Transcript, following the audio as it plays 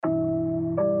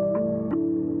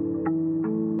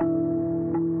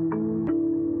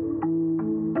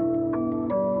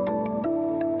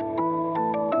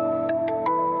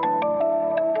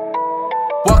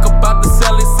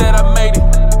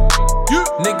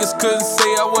Niggas couldn't say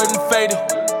I wasn't faded.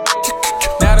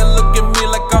 Now they look at me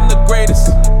like I'm the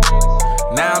greatest.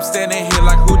 Now I'm standing here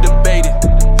like who debated.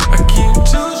 I keep 2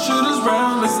 shooters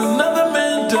round, there's another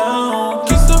man down.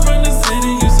 Used to run the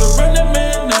city, used to run the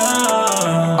man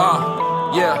now.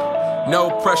 Yeah,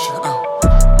 no pressure.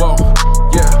 Whoa,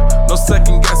 yeah, no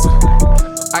second guessing.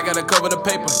 I gotta cover the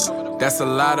paper, that's a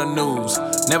lot of news.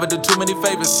 Never do too many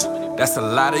favors, that's a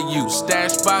lot of use.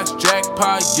 Stash box,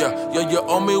 jackpot, yeah, you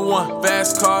owe me one.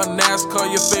 Fast car, NASCAR,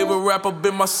 your favorite rapper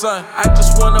been my son. I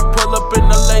just wanna pull up in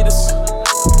the latest.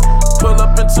 Pull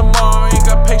up in tomorrow, ain't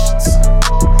got patience.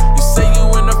 You say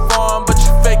you in the farm, but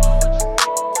you fake it.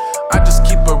 I just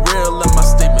keep it real in my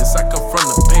statements, I come from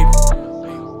the paper.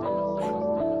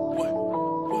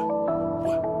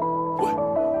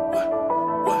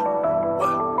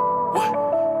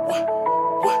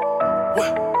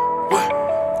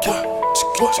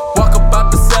 Walk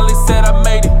about the cell, he said I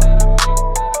made it.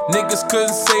 Niggas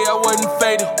couldn't say I wasn't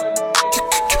faded.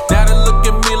 Now they look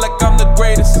at me like I'm the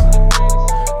greatest.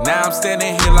 Now I'm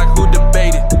standing here like who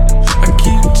debated. I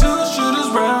keep 2 shooters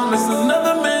round, there's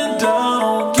another man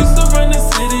down. Used to run the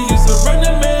city, used to run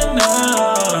the man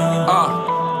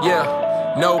now. Yeah,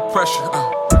 no pressure.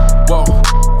 Whoa,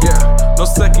 yeah, no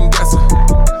second guessing.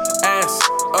 Ass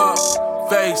up,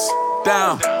 face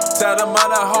down. Tell them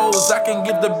other hoes I can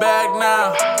get the bag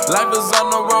now. Life is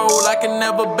on the road, I can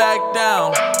never back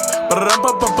down.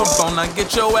 Now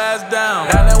get your ass down.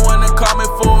 Now they wanna call me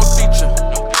for a feature.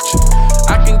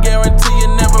 I can guarantee you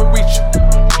never reach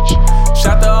it.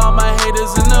 Shout to all my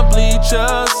haters in the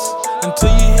bleachers.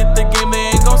 Until you hit the game,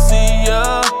 they ain't gon' see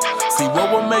ya. See what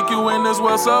will make you in this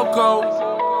world so cold,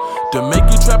 to make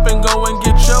you trap and go and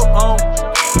get your own.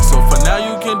 So for now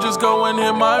you can just go and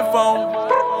hit my phone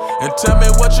and tell me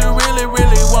what you really,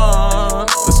 really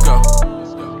want. Let's go.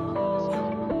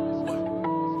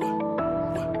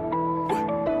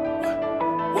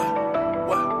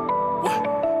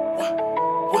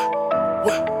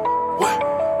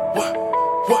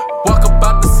 Walk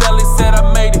about the cell, he said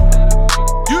I made it.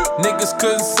 Niggas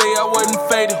couldn't say I wasn't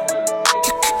faded.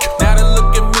 Now they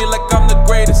look at me like I'm the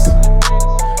greatest.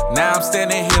 Now I'm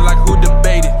standing here like who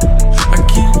debated. I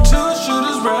keep 2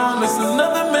 shooters round, there's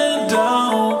another man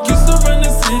down. Used to run the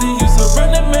city, used to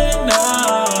run the man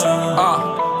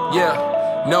now.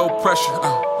 Yeah, no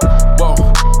pressure.